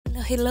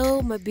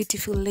Hello, my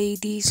beautiful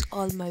ladies,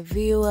 all my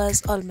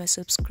viewers, all my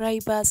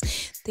subscribers.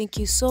 Thank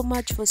you so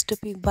much for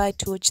stopping by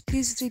to watch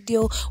this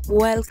video.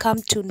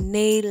 Welcome to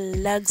Nail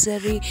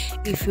Luxury.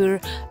 If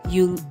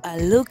you are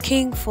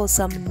looking for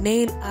some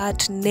nail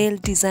art, nail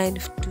design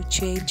to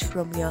change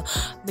from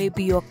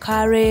maybe your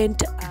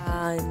current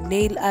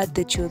nail art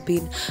that you've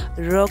been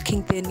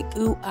rocking, then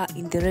you are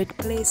in the right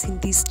place. In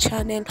this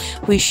channel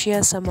we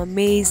share some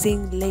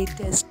amazing,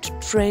 latest,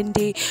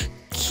 trendy,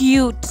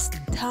 cute,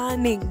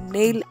 stunning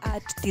nail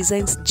art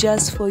designs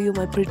just for you,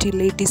 my pretty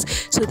ladies,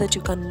 so that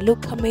you can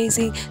look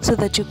amazing, so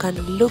that you can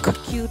look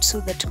cute, so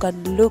that you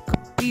can look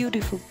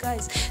beautiful,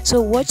 guys. So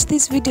watch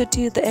this video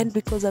till the end,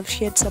 because I've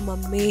shared some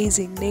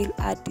amazing nail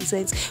art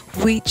designs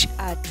which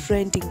are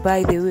trending,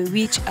 by the way,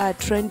 which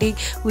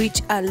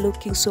which are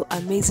looking so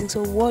amazing.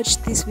 So watch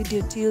this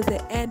video till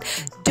the end.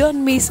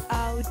 Don't miss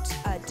out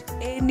at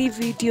any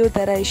video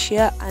that I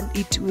share, and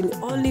it will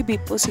only be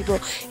possible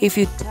if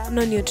you turn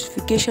on your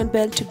notification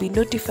bell to be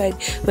notified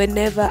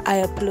whenever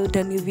I upload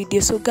a new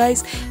video. So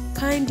guys,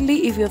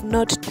 kindly, if you have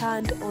not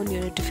turned on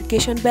your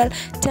notification bell,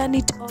 turn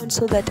it on,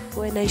 so that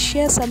when I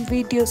share some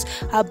videos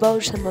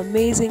about some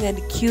amazing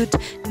and cute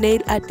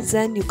nail art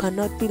design, you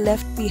cannot be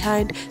left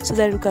behind, so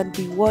that you can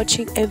be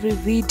watching every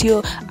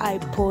video I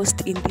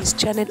post in this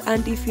channel.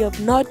 And if you have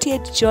not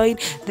yet joined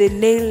the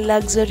Nail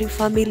Luxury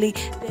family,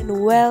 then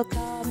welcome.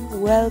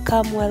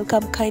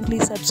 Kindly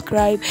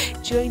subscribe,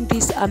 join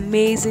this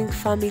amazing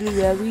family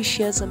where we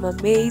share some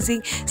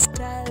amazing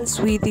styles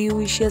with you,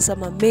 we share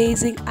some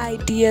amazing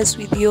ideas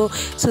with you,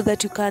 so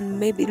that you can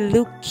maybe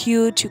look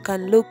cute, you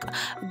can look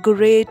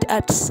great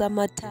at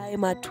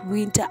summertime, at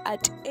winter,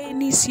 at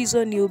any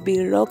season. You'll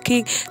be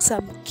rocking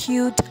some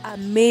cute,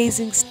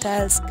 amazing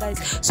styles,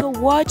 guys. So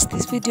watch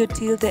this video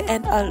till the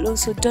end, and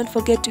also don't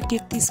forget to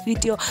give this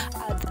video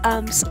a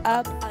thumbs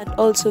up, and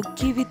also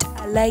give it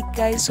a like,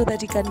 guys, so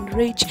that it can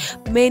reach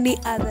many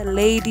other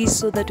ladies,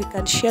 so that we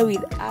can share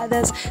with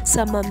others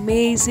some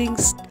amazing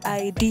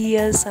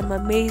ideas, some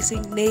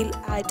amazing nail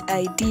art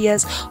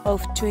ideas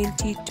of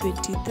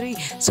 2023.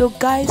 So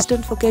guys,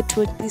 don't forget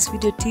to watch this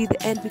video till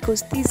the end,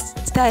 because this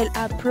style,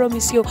 I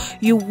promise you,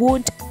 you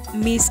won't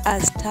miss a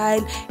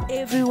style.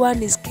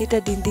 Everyone is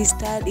catered in this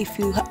style. If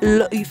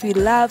you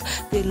love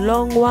the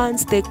long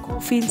ones, the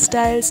coffin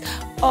styles,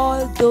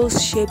 all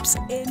those shapes,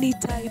 any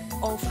type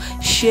of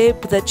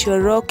shape that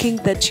you're rocking,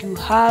 that you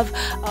have,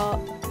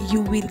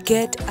 you will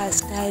get a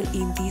style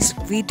in this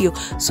video.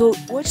 So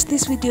watch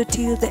this video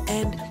till the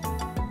end.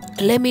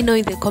 Let me know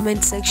in the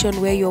comment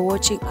section where you're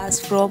watching us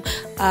from.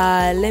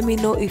 Let me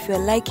know if you're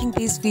liking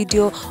this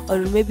video, or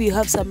maybe you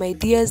have some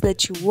ideas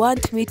that you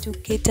want me to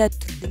cater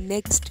to the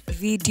next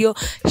video.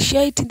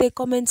 Share it in the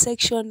comment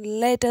section.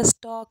 Let us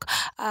talk.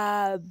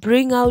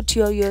 Bring out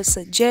your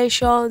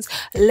suggestions.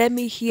 Let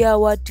me hear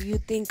what do you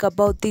think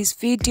about this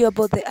video,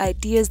 about the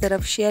ideas that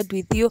I've shared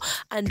with you,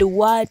 and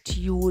what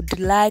you would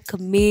like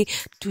me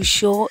to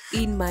show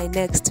in my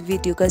next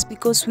video, guys,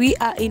 because we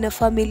are in a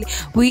family,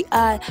 we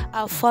are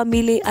a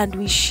family, and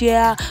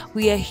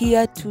we are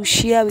here to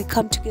share. We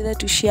come together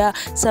to share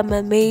some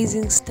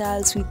amazing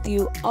styles with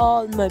you,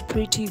 all my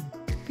pretty,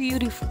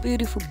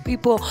 beautiful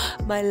people,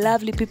 my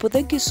lovely people.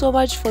 Thank you so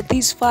much for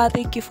this far.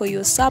 Thank you for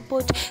your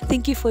support,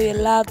 thank you for your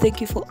love,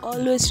 thank you for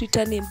always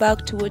returning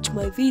back to watch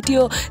my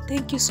video.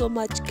 Thank you so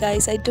much,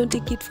 guys. I don't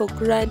take it for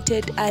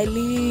granted. I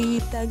really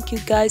thank you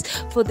guys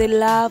for the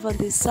love and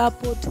the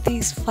support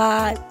this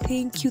far.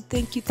 Thank you,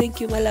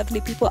 my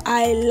lovely people.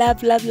 I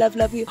love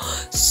you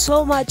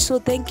so much. So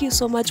thank you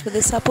so much for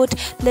the support.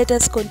 Let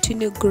us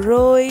continue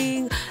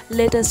growing,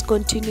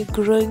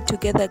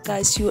 together,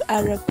 guys. You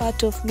are a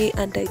part of me,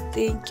 and I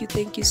thank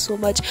you so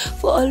much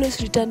for always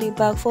returning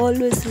back, for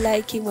always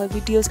liking my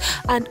videos,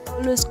 and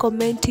always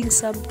commenting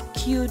some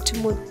cute,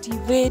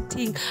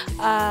 motivating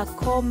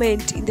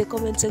comment in the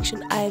comment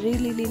section. I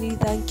really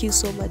thank you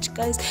so much,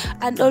 guys.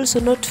 And also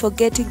not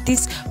forgetting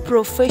this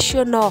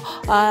professional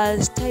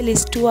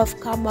stylists who have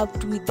come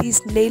up with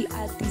these nail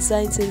art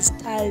designs and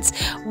styles.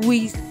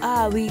 We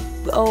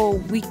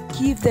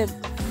give them,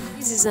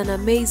 this is an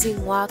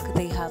amazing work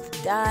they have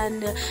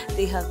done.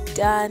 They have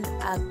done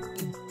a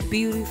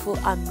beautiful,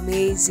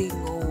 amazing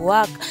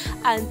work,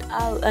 and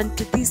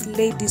to these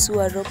ladies who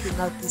are rocking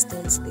out these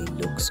styles, they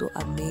look so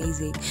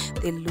amazing,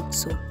 they look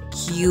so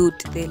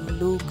cute,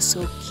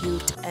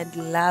 and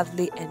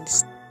lovely and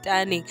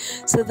stunning.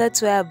 So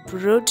that's why I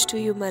brought to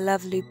you, my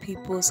lovely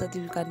people, so that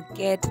you can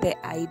get the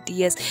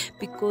ideas,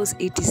 because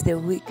it is the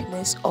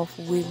weakness of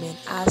women,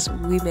 as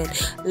women,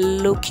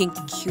 looking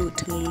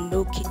cute,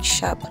 looking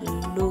sharp,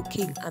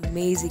 looking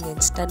amazing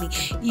and stunning.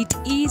 It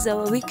is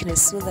our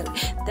weakness. So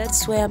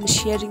that's why I'm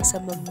sharing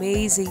some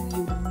amazing,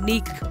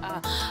 unique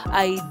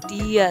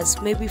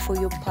ideas, maybe for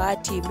your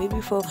party,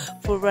 maybe for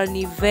an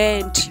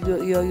event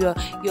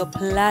you're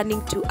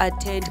planning to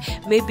attend.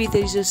 Maybe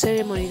there is a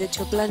ceremony that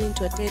you're planning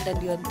to attend,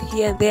 and you're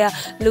here and there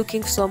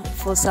looking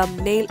for some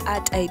nail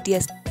art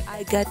ideas. I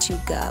I got you,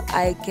 girl.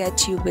 I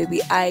get you,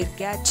 baby. I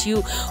got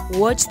you.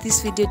 Watch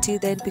this video till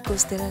then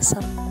because there are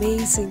some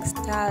amazing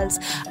styles,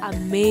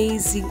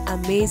 amazing,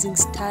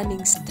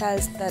 stunning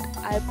styles that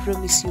I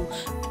promise you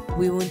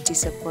we won't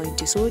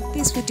disappoint you. So watch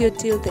this video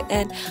till the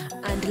end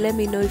and let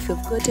me know if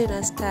you've gotten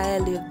a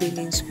style, you've been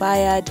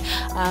inspired,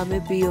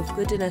 maybe you've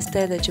gotten a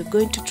style that you're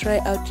going to try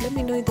out. Let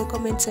me know in the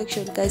comment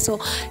section, guys.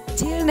 So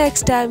till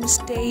next time,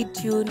 stay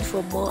tuned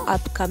for more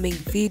upcoming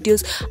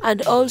videos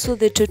and also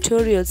the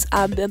tutorials.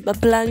 I'm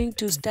planning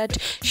to start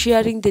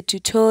sharing the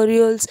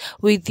tutorials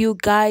with you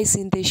guys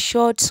in the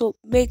shorts, so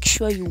make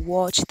sure you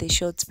watch the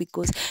shorts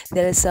because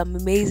there are some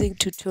amazing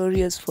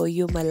tutorials for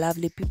you, my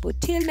lovely people.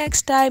 Till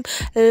next time,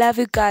 love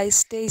you guys,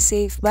 stay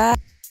safe, bye.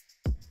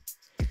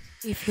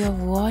 If you have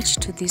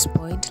watched to this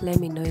point, let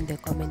me know in the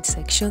comment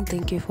section.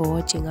 Thank you for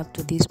watching up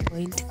to this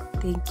point.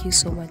 Thank you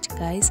so much,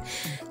 guys.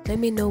 Let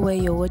me know where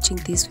you're watching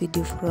this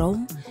video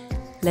from.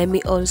 Let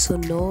me also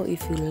know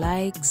if you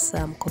like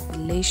some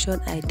compilation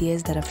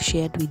ideas that I've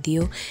shared with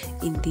you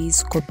in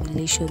this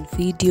compilation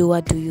video.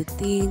 What do you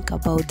think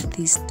about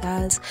these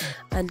styles?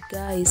 And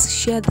guys,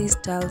 share these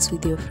styles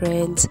with your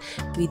friends,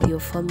 with your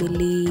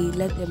family.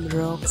 Let them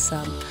rock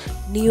some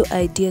new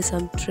ideas,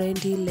 some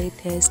trendy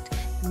latest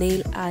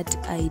nail art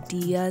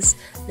ideas.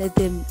 Let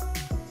them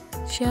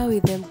share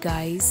with them,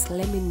 guys.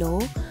 Let me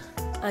know.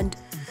 And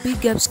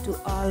big ups to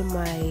all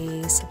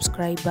my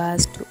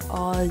subscribers, to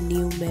all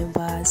new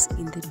members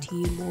in the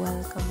team.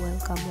 Welcome.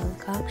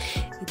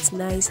 It's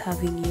nice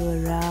having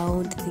you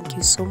around. Thank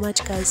you so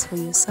much, guys, for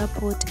your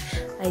support.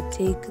 I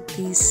take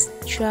this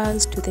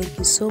chance to thank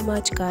you so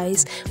much,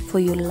 guys, for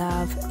your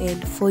love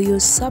and for your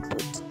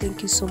support.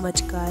 Thank you so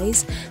much,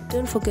 guys.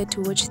 Don't forget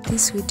to watch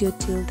this video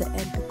till the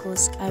end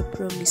because I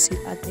promise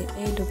you at the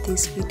end of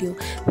this video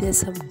there's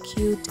some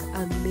cute,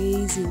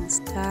 amazing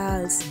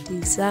styles,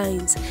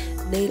 designs,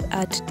 nail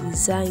art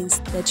designs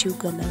that you're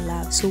gonna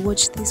love. So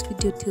watch this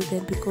video till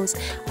then because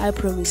I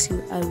promise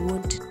you I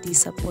won't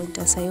disappoint.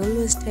 As I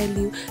always tell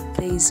you,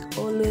 there is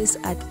always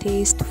a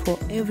taste for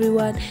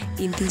everyone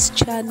in this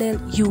channel.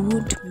 You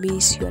won't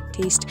miss your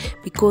taste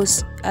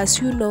because as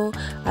you know,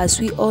 as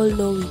we all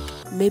know,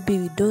 maybe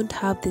we don't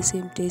have the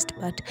same taste,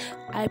 but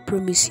I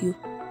promise you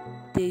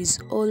there is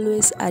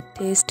always a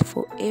taste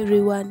for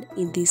everyone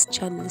in this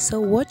channel.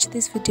 So watch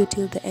this video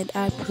till the end.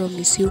 I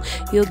promise you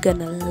you're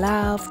gonna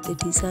love the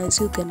designs,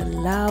 you're gonna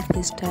love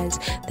the styles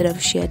that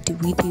I've shared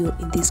with you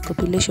in this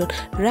compilation.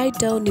 Write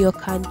down your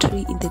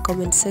country in the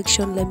comment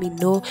section. Let me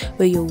know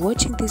where you're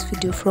watching this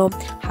video from.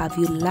 Have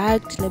you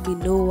liked? Let me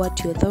know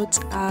what your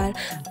thoughts are.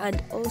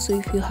 And also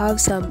if you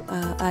have some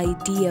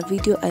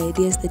video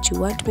ideas that you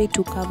want me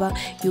to cover,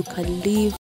 you can leave